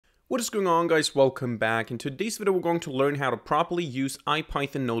What is going on, guys? Welcome back. In today's video we're going to learn how to properly use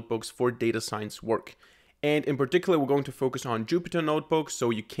IPython notebooks for data science work. And in particular we're going to focus on Jupyter Notebooks,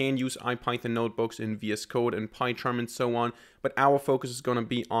 so you can use IPython notebooks in VS Code and PyCharm and so on, but our focus is going to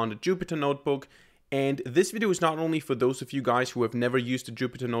be on the Jupyter Notebook. And this video is not only for those of you guys who have never used a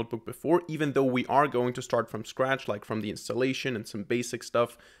Jupyter Notebook before, even though we are going to start from scratch, like from the installation and some basic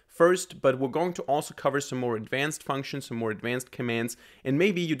stuff first, but we're going to also cover some more advanced functions, some more advanced commands, and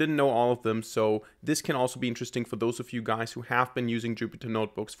maybe you didn't know all of them, so this can also be interesting for those of you guys who have been using Jupyter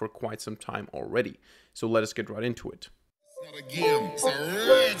Notebooks for quite some time already. So let us get right into it. It's not a game, it's a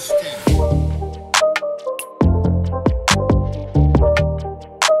rich thing.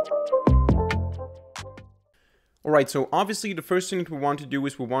 Alright, so obviously the first thing that we want to do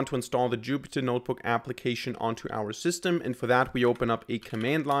is we want to install the Jupyter Notebook application onto our system, and for that we open up a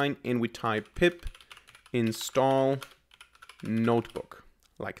command line and we type pip install notebook.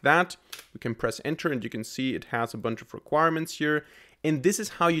 Like that. We can press enter and you can see it has a bunch of requirements here. And this is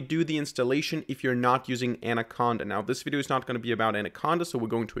how you do the installation if you're not using Anaconda. Now this video is not going to be about Anaconda, so we're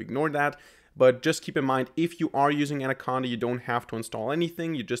going to ignore that. But just keep in mind, if you are using Anaconda, you don't have to install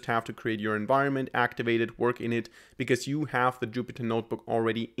anything. You just have to create your environment, activate it, work in it, because you have the Jupyter Notebook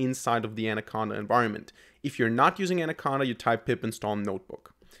already inside of the Anaconda environment. If you're not using Anaconda, you type pip install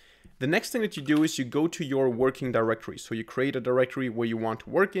notebook. The next thing that you do is you go to your working directory. So you create a directory where you want to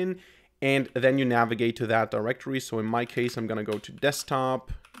work in, and then you navigate to that directory. So in my case, I'm going to go to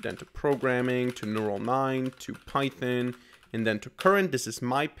desktop, then to programming, to neural 9, to Python, and then to current. This is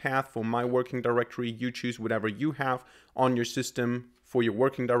my path for my working directory. You choose whatever you have on your system for your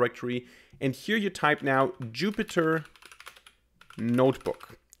working directory. And here you type now Jupyter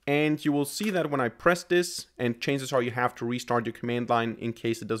Notebook. And you will see that when I press this, and chances are you have to restart your command line in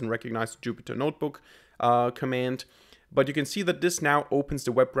case it doesn't recognize the Jupyter Notebook command. But you can see that this now opens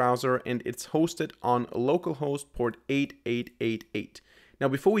the web browser and it's hosted on localhost port 8888. Now,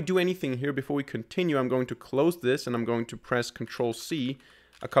 before we do anything here, before we continue, I'm going to close this and I'm going to press Ctrl+C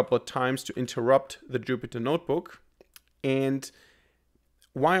a couple of times to interrupt the Jupyter Notebook. And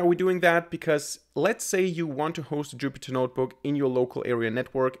why are we doing that? Because let's say you want to host a Jupyter Notebook in your local area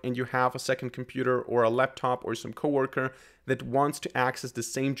network and you have a second computer or a laptop or some coworker that wants to access the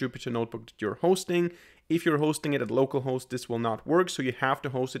same Jupyter Notebook that you're hosting. If you're hosting it at localhost, this will not work. So you have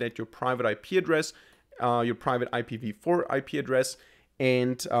to host it at your private IP address, your private IPv4 IP address.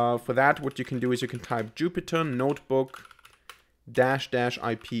 And for that, what you can do is you can type Jupyter Notebook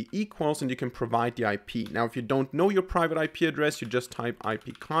 --IP equals, and you can provide the IP. Now, if you don't know your private IP address, you just type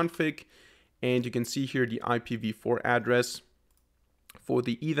ipconfig, and you can see here the IPv4 address for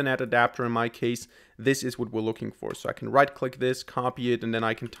the Ethernet adapter. In my case, this is what we're looking for. So I can right click this, copy it, and then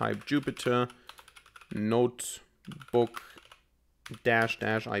I can type Jupyter Notebook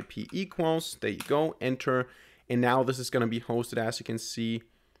 --IP equals. There you go, enter. And now this is going to be hosted, as you can see,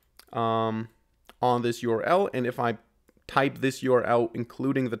 on this URL. And if I type this URL,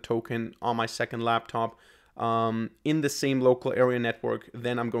 including the token on my second laptop, in the same local area network,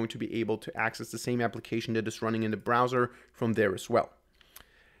 then I'm going to be able to access the same application that is running in the browser from there as well.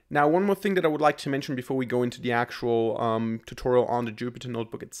 Now, one more thing that I would like to mention before we go into the actual tutorial on the Jupyter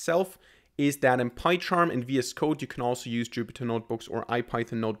Notebook itself is that in PyCharm and VS Code, you can also use Jupyter Notebooks or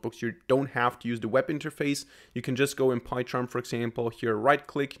IPython notebooks. You don't have to use the web interface. You can just go in PyCharm, for example, here,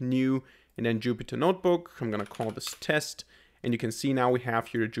 right-click, new, and then Jupyter Notebook. I'm going to call this test. And you can see now we have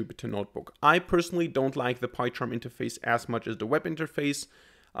here a Jupyter Notebook. I personally don't like the PyCharm interface as much as the web interface.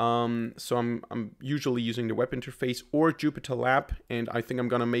 So I'm usually using the web interface or Jupyter Lab. And I think I'm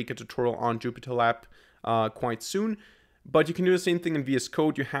going to make a tutorial on Jupyter Lab quite soon. But you can do the same thing in VS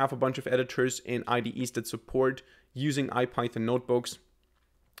Code. You have a bunch of editors and IDEs that support using IPython notebooks.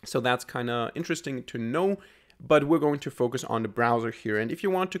 So that's kind of interesting to know. But we're going to focus on the browser here. And if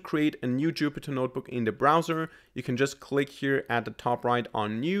you want to create a new Jupyter Notebook in the browser, you can just click here at the top right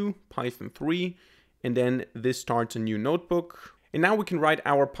on New, Python 3. And then this starts a new notebook. And now we can write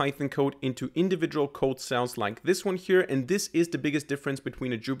our Python code into individual code cells like this one here. And this is the biggest difference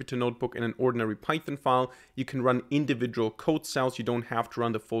between a Jupyter Notebook and an ordinary Python file. You can run individual code cells. You don't have to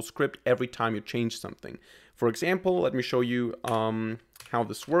run the full script every time you change something. For example, let me show you how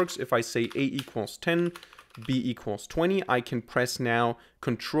this works. If I say A equals 10, B equals 20, I can press now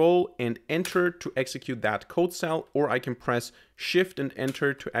Control and Enter to execute that code cell, or I can press Shift and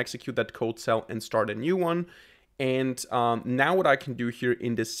Enter to execute that code cell and start a new one. And now what I can do here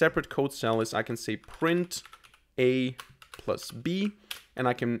in this separate code cell is I can say print A plus B, and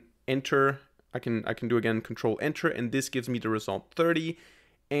I can enter, I can do again Control Enter, and this gives me the result 30.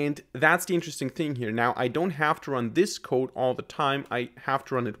 And that's the interesting thing here. Now, I don't have to run this code all the time. I have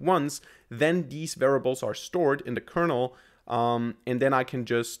to run it once. Then these variables are stored in the kernel, and then I can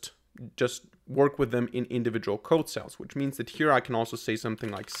just work with them in individual code cells, which means that here I can also say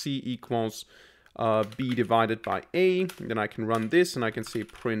something like C equals B divided by A. Then I can run this, and I can say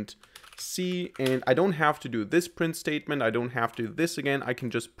print C, and I don't have to do this print statement. I don't have to do this again. I can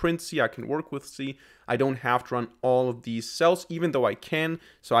just print C. I can work with C. I don't have to run all of these cells, even though I can.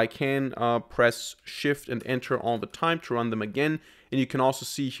 So I can press Shift and Enter all the time to run them again. And you can also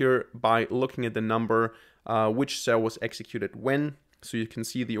see here by looking at the number which cell was executed when. So you can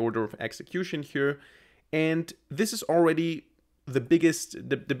see the order of execution here. And this is already the biggest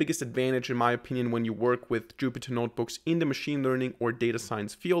advantage, in my opinion, when you work with Jupyter Notebooks in the machine learning or data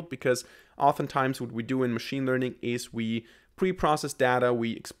science field, because oftentimes what we do in machine learning is we pre-process data,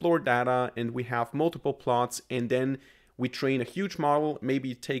 we explore data, and we have multiple plots, and then we train a huge model.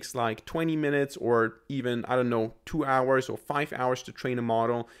 Maybe it takes like 20 minutes or even, I don't know, 2 hours or 5 hours to train a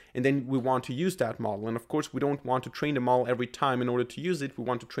model, and then we want to use that model. And of course, we don't want to train the model every time in order to use it. We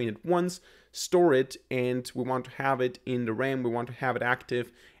want to train it once, store it, and we want to have it in the RAM. We want to have it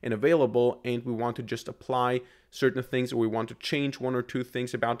active and available, and we want to just apply certain things, or we want to change one or two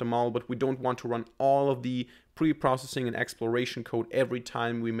things about the model, but we don't want to run all of the pre-processing and exploration code every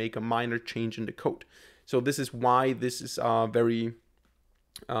time we make a minor change in the code. So this is why this is very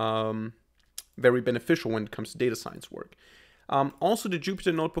beneficial when it comes to data science work. Also, the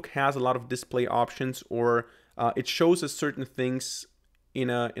Jupyter Notebook has a lot of display options, or it shows us certain things in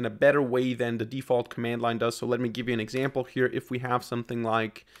a better way than the default command line does. So let me give you an example here. If we have something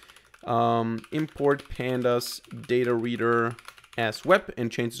like import pandas data reader as web,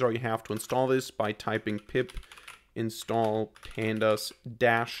 and chances are you have to install this by typing pip install pandas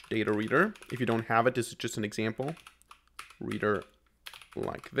dash data reader. If you don't have it, this is just an example reader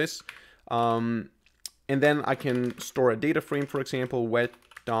like this. And then I can store a data frame, for example,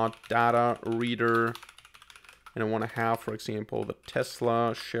 wet.data reader. And I want to have, for example, the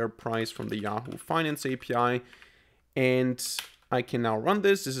Tesla share price from the Yahoo Finance API. And I can now run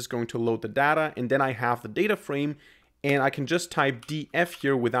this. This is going to load the data. And then I have the data frame. And I can just type df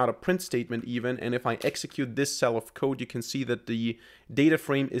here without a print statement even. And if I execute this cell of code, you can see that the data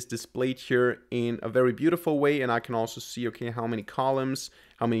frame is displayed here in a very beautiful way. And I can also see, okay, how many columns,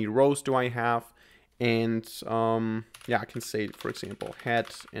 how many rows do I have? And yeah, I can say, for example, head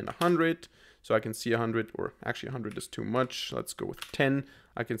and 100. So I can see 100, or actually 100 is too much. Let's go with 10.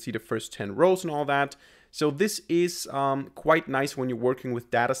 I can see the first 10 rows and all that. So this is quite nice when you're working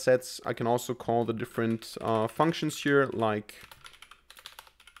with data sets. I can also call the different functions here, like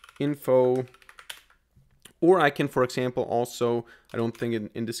info. Or I can, for example, also, I don't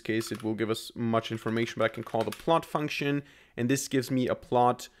think in this case it will give us much information, but I can call the plot function. And this gives me a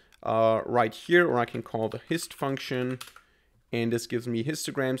plot right here, or I can call the hist function. And this gives me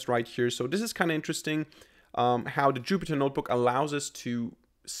histograms right here. So this is kind of interesting how the Jupyter Notebook allows us to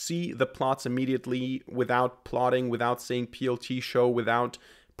see the plots immediately without plotting, without saying PLT show, without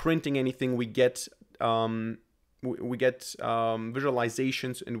printing anything. We get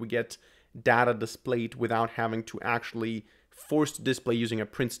visualizations, and we get data displayed without having to actually force the display using a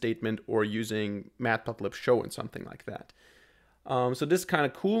print statement or using matplotlib show and something like that. So this is kind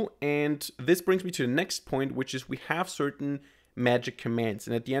of cool. And this brings me to the next point, which is we have certain magic commands.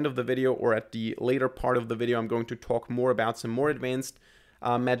 And at the end of the video, or at the later part of the video, I'm going to talk more about some more advanced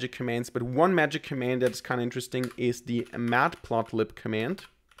magic commands. But one magic command that's kind of interesting is the matplotlib command.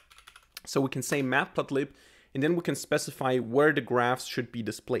 So we can say matplotlib, and then we can specify where the graphs should be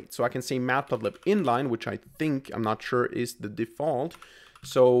displayed. So I can say matplotlib inline, which I think, I'm not sure, is the default.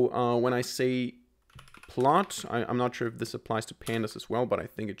 So when I say plot, I'm not sure if this applies to pandas as well, but I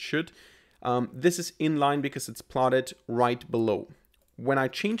think it should. This is inline because it's plotted right below. When I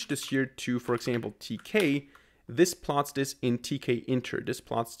change this here to, for example, TK, this plots this in TK inter. This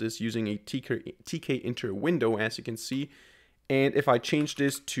plots this using a TK inter window, as you can see. And if I change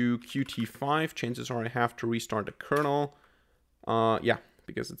this to Qt5, chances are I have to restart the kernel. Yeah,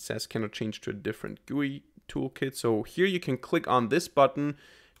 because it says cannot change to a different GUI toolkit. So here you can click on this button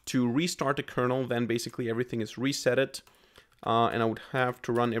to restart the kernel. Then basically everything is resetted. And I would have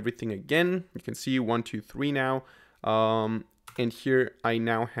to run everything again. You can see 1, 2, 3 now. And here I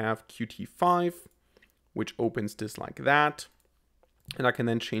now have Qt5, which opens this like that. And I can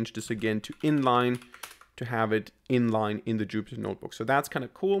then change this again to inline to have it inline in the Jupyter Notebook. So that's kind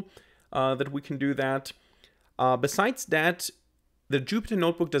of cool that we can do that. Besides that, the Jupyter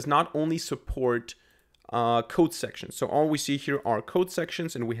Notebook does not only support code sections. So all we see here are code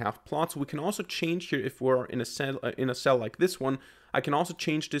sections, and we have plots. We can also change here if we're in a cell like this one. I can also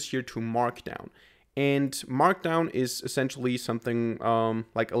change this here to Markdown. And Markdown is essentially something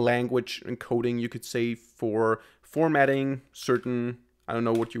like a language encoding, you could say, for formatting certain, I don't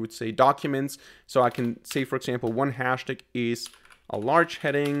know what you would say, documents. So I can say, for example, one hashtag is a large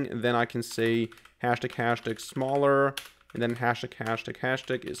heading, then I can say hashtag smaller, and then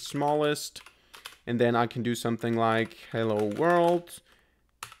hashtag is smallest, and then I can do something like hello world,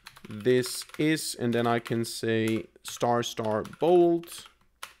 this is, and then I can say star bold,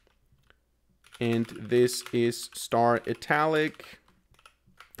 and this is star italic.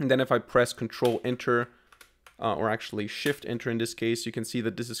 And then if I press Control Enter, or actually Shift Enter in this case, you can see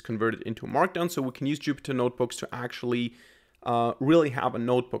that this is converted into Markdown. So we can use Jupyter Notebooks to actually really have a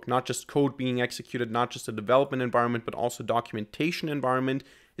notebook, not just code being executed, not just a development environment, but also documentation environment.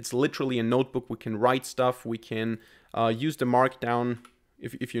 It's literally a notebook. We can write stuff. We can use the Markdown.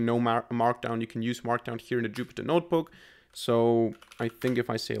 If you know Markdown, you can use Markdown here in the Jupyter Notebook. So I think if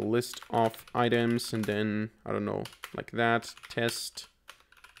I say list of items and then, I don't know, like that, test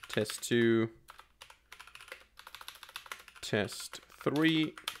 2, test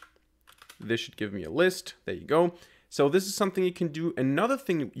 3, this should give me a list. There you go. So this is something you can do. Another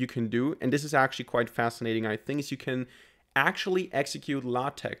thing you can do, and this is actually quite fascinating, I think, is you can actually execute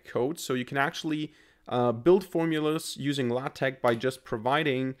LaTeX code. So you can actually build formulas using LaTeX by just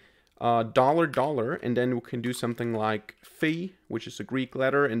providing $, and then we can do something like phi, which is a Greek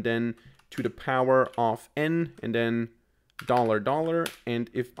letter, and then to the power of n, and then $. And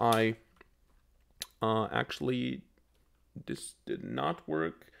if I actually, this did not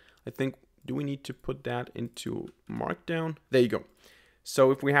work. I think, do we need to put that into Markdown? There you go. So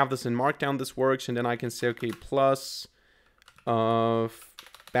if we have this in Markdown, this works, and then I can say, okay, plus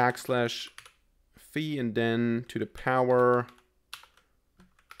backslash phi, and then to the power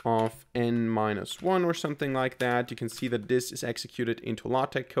of n minus 1 or something like that. You can see that this is executed into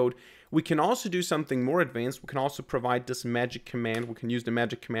LaTeX code. We can also do something more advanced. We can also provide this magic command. We can use the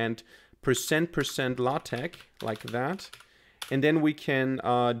magic command %% LaTeX like that. And then we can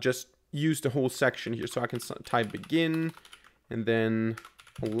just use the whole section here. So I can type begin, and then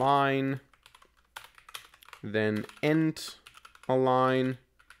align, then end align,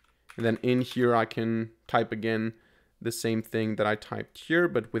 and then in here I can type again the same thing that I typed here,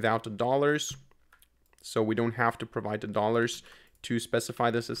 but without the dollars. So we don't have to provide the dollars to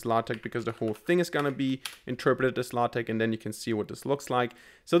specify this as LaTeX, because the whole thing is going to be interpreted as LaTeX, and then you can see what this looks like.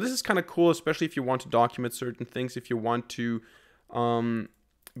 So this is kind of cool, especially if you want to document certain things, if you want to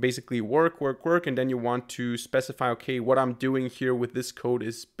basically work, and then you want to specify, okay, what I'm doing here with this code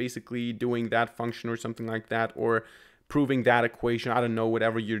is basically doing that function or something like that, or proving that equation. I don't know,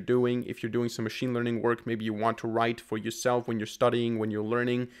 whatever you're doing. If you're doing some machine learning work, maybe you want to write for yourself when you're studying, when you're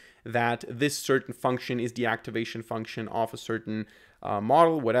learning, that this certain function is the activation function of a certain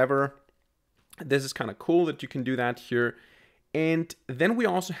model, whatever. This is kind of cool that you can do that here. And then we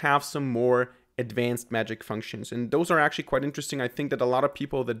also have some more advanced magic functions, and those are actually quite interesting. I think that a lot of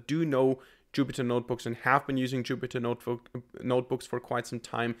people that do know Jupyter Notebooks and have been using Jupyter Notebooks for quite some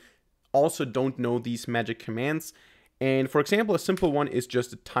time also don't know these magic commands. And for example, a simple one is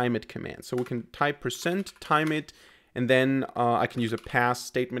just a time it command. So we can type %time it, and then I can use a pass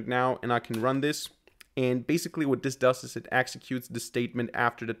statement now, and I can run this. And basically what this does is it executes the statement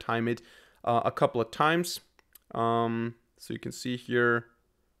after the time it a couple of times. So you can see here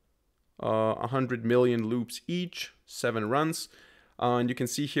 100 million loops each, 7 runs. And you can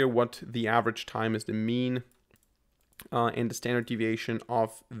see here what the average time is, the mean and the standard deviation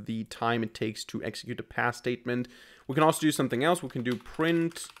of the time it takes to execute a pass statement. We can also do something else. We can do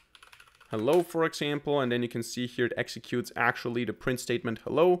print hello, for example, and then you can see here it executes actually the print statement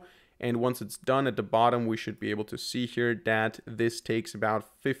hello. And once it's done at the bottom, we should be able to see here that this takes about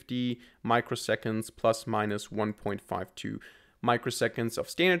 50 microseconds plus minus 1.52 microseconds of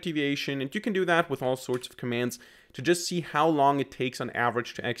standard deviation. And you can do that with all sorts of commands to just see how long it takes on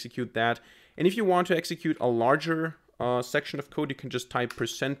average to execute that. And if you want to execute a larger section of code, you can just type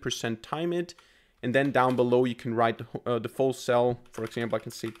 %time it, and then down below you can write the full cell. For example, I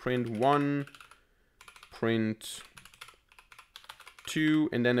can say print 1, print 2,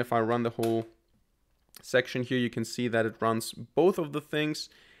 and then if I run the whole section here, you can see that it runs both of the things,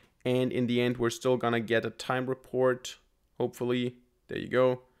 and in the end we're still gonna get a time report, hopefully. There you go.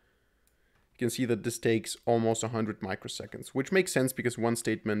 You can see that this takes almost 100 microseconds, which makes sense because one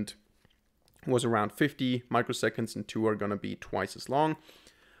statement was around 50 microseconds and 2 are gonna be twice as long.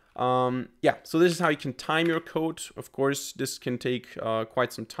 Yeah, so this is how you can time your code. Of course, this can take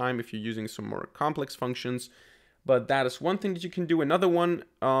quite some time if you're using some more complex functions. But that is one thing that you can do. Another one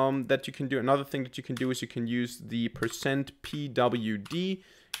another thing that you can do is you can use the %pwd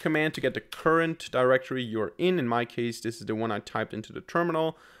command to get the current directory you're in. In my case, this is the one I typed into the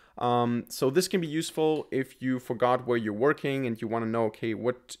terminal. So this can be useful if you forgot where you're working and you want to know, okay,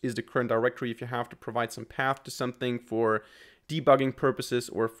 what is the current directory? If you have to provide some path to something for debugging purposes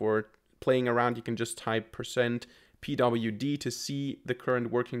or for playing around, you can just type %pwd to see the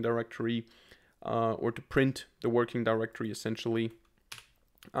current working directory. Or to print the working directory, essentially.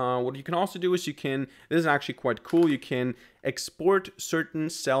 What you can also do is this is actually quite cool, you can export certain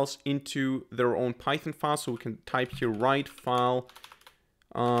cells into their own Python file. So we can type here write file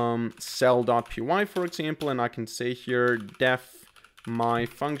cell.py, for example, and I can say here def my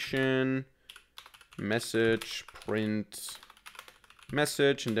function message print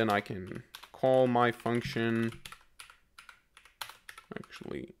message, and then I can call my function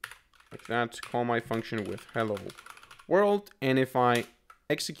actually like that, call my function with hello world, and if I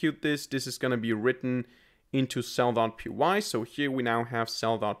execute this, this is going to be written into cell.py. So here we now have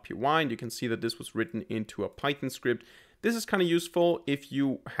cell.py, and you can see that this was written into a Python script. This is kind of useful if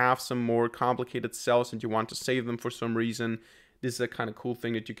you have some more complicated cells and you want to save them for some reason. This is a kind of cool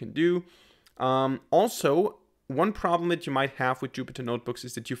thing that you can do. Also, one problem that you might have with Jupyter Notebooks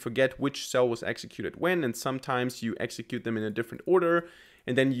is that you forget which cell was executed when, and sometimes you execute them in a different order,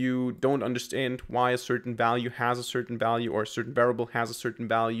 and then you don't understand why a certain value has a certain value or a certain variable has a certain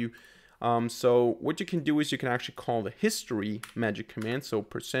value. So what you can do is you can actually call the history magic command, so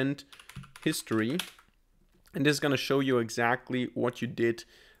 %history, and this is going to show you exactly what you did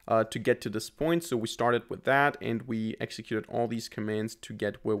to get to this point. So we started with that and we executed all these commands to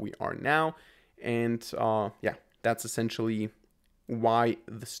get where we are now. And yeah, that's essentially why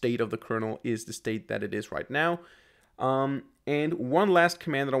the state of the kernel is the state that it is right now. And one last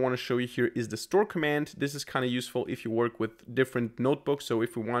command that I want to show you here is the store command. This is kind of useful if you work with different notebooks. So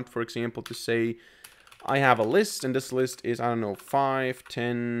if we want, for example, to say I have a list and this list is, I don't know, 5,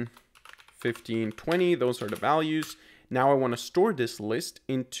 10, 15, 20. Those are the values. Now I want to store this list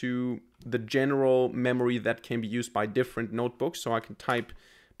into the general memory that can be used by different notebooks. So I can type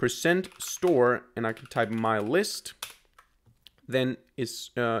 %store and I can type my list. Then this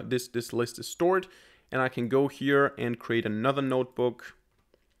list is stored. And I can go here and create another notebook,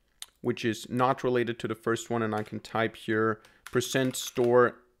 which is not related to the first one. And I can type here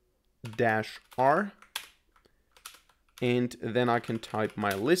 %store-r. And then I can type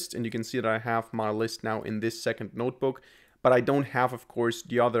my list. And you can see that I have my list now in this second notebook. But I don't have, of course,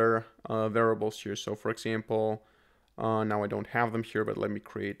 the other variables here. So for example, now I don't have them here, but let me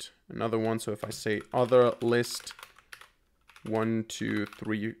create another one. So if I say other list 1, 2,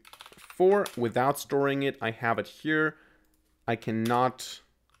 3, 4, without storing it, I have it here. I cannot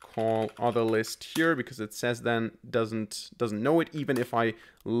call other list here because it says then doesn't know it. Even if I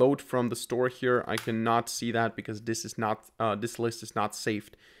load from the store here, I cannot see that because this is not this list is not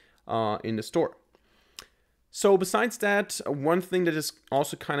saved in the store. So besides that, one thing that is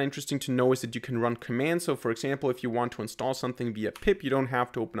also kind of interesting to know is that you can run commands. So for example, if you want to install something via pip, you don't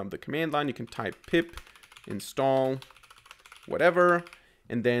have to open up the command line. You can type pip install whatever,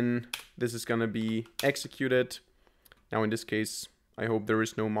 and then this is going to be executed. Now in this case, I hope there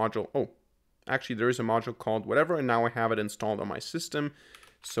is no module. Oh, actually there is a module called whatever, and now I have it installed on my system.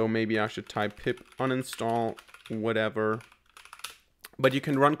 So maybe I should type pip uninstall whatever. But you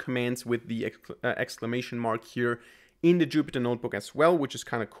can run commands with the exclamation mark here in the Jupyter Notebook as well, which is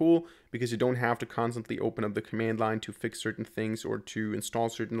kind of cool because you don't have to constantly open up the command line to fix certain things or to install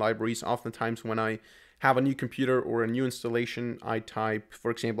certain libraries. Oftentimes when I have a new computer or a new installation, I type, for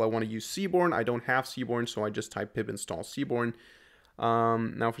example, I want to use Seaborn. I don't have Seaborn, so I just type pip install Seaborn.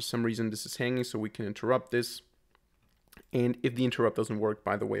 Now for some reason this is hanging, so we can interrupt this. And if the interrupt doesn't work,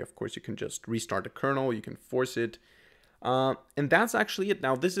 by the way, of course, you can just restart the kernel, you can force it. And that's actually it.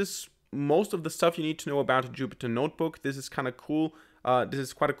 Now, this is most of the stuff you need to know about a Jupyter Notebook. This is kind of cool. This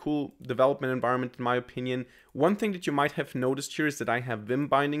is quite a cool development environment, in my opinion. One thing that you might have noticed here is that I have Vim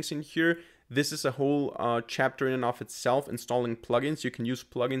bindings in here. This is a whole chapter in and of itself, installing plugins. You can use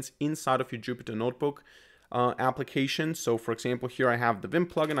plugins inside of your Jupyter Notebook application. So, for example, here I have the Vim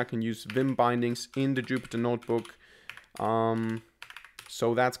plugin. I can use Vim bindings in the Jupyter Notebook.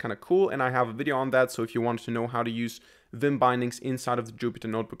 So that's kind of cool. And I have a video on that. So if you want to know how to use Vim bindings inside of the Jupyter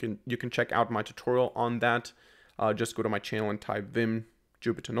Notebook, and you can check out my tutorial on that. Just go to my channel and type Vim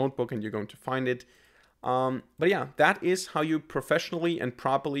Jupyter Notebook and you're going to find it. But yeah, that is how you professionally and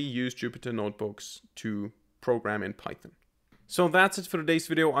properly use Jupyter Notebooks to program in Python. So that's it for today's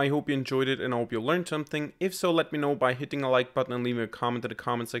video. I hope you enjoyed it and I hope you learned something. If so, let me know by hitting a like button and leaving a comment in the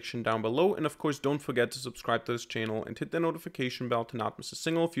comment section down below. And of course, don't forget to subscribe to this channel and hit the notification bell to not miss a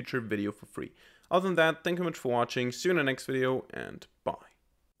single future video for free. Other than that, thank you much for watching. See you in the next video and bye.